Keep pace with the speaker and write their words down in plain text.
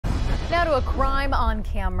Now to a crime on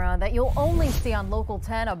camera that you'll only see on Local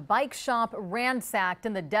 10, a bike shop ransacked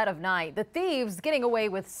in the dead of night. The thieves getting away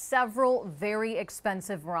with several very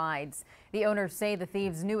expensive rides. The owners say the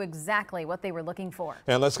thieves knew exactly what they were looking for.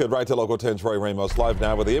 And let's get right to Local 10's Roy Ramos live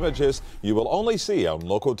now with the images you will only see on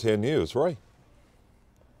Local 10 News. Roy.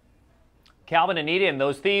 Calvin and Eden,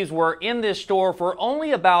 those thieves were in this store for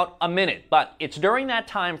only about a minute, but it's during that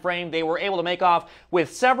time frame they were able to make off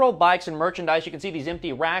with several bikes and merchandise. You can see these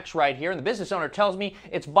empty racks right here, and the business owner tells me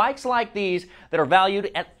it's bikes like these that are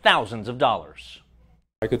valued at thousands of dollars.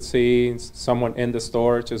 I could see someone in the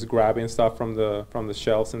store just grabbing stuff from the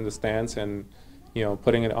shelves and the stands and, you know,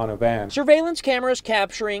 putting it on a van. Surveillance cameras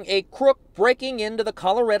capturing a crook breaking into the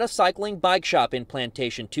Colorado Cycling bike shop in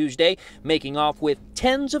Plantation Tuesday, making off with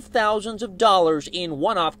tens of thousands of dollars in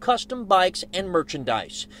one-off custom bikes and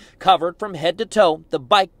merchandise. Covered from head to toe, the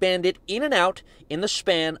bike bandit in and out in the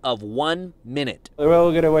span of 1 minute. They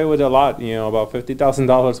will get away with a lot, you know, about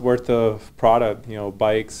 $50,000 worth of product, you know,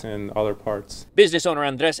 bikes and other parts. Business owner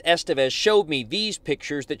Andres Estevez showed me these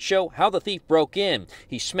pictures that show how the thief broke in.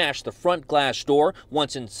 He smashed the front glass door.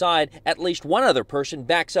 Once inside, at least one other person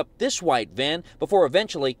backs up this white van before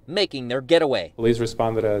eventually making their getaway. Police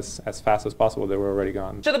responded as fast as possible. They were already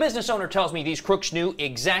gone. So the business owner tells me these crooks knew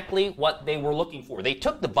exactly what they were looking for. They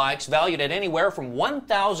took the bikes valued at anywhere from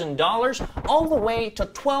 $1,000 all the way to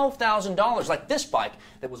 $12,000, like this bike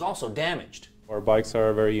that was also damaged. Our bikes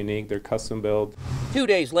are very unique. They're custom built. 2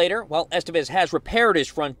 days later, while Estevez has repaired his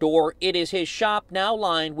front door, it is his shop now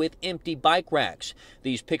lined with empty bike racks.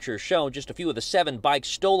 These pictures show just a few of the 7 bikes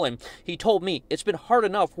stolen. He told me it's been hard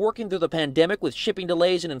enough working through the pandemic with shipping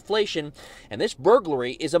delays and inflation, and this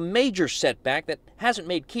burglary is a major setback that hasn't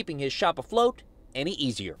made keeping his shop afloat any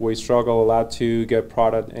easier. We struggle a lot to get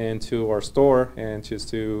product into our store, and just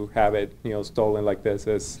to have it, you know, stolen like this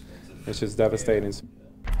it's just devastating.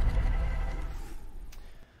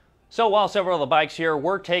 So while several of the bikes here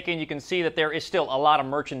were taken, you can see that there is still a lot of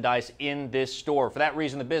merchandise in this store. For that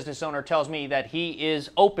reason, the business owner tells me that he is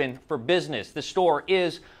open for business. The store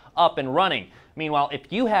is up and running. Meanwhile, if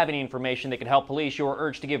you have any information that could help police, you are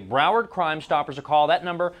urged to give Broward Crime Stoppers a call. That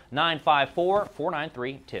number,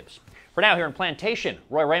 954-493-TIPS. For now, here in Plantation,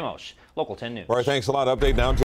 Roy Ramos, Local 10 News. Roy, thanks a lot. Update now.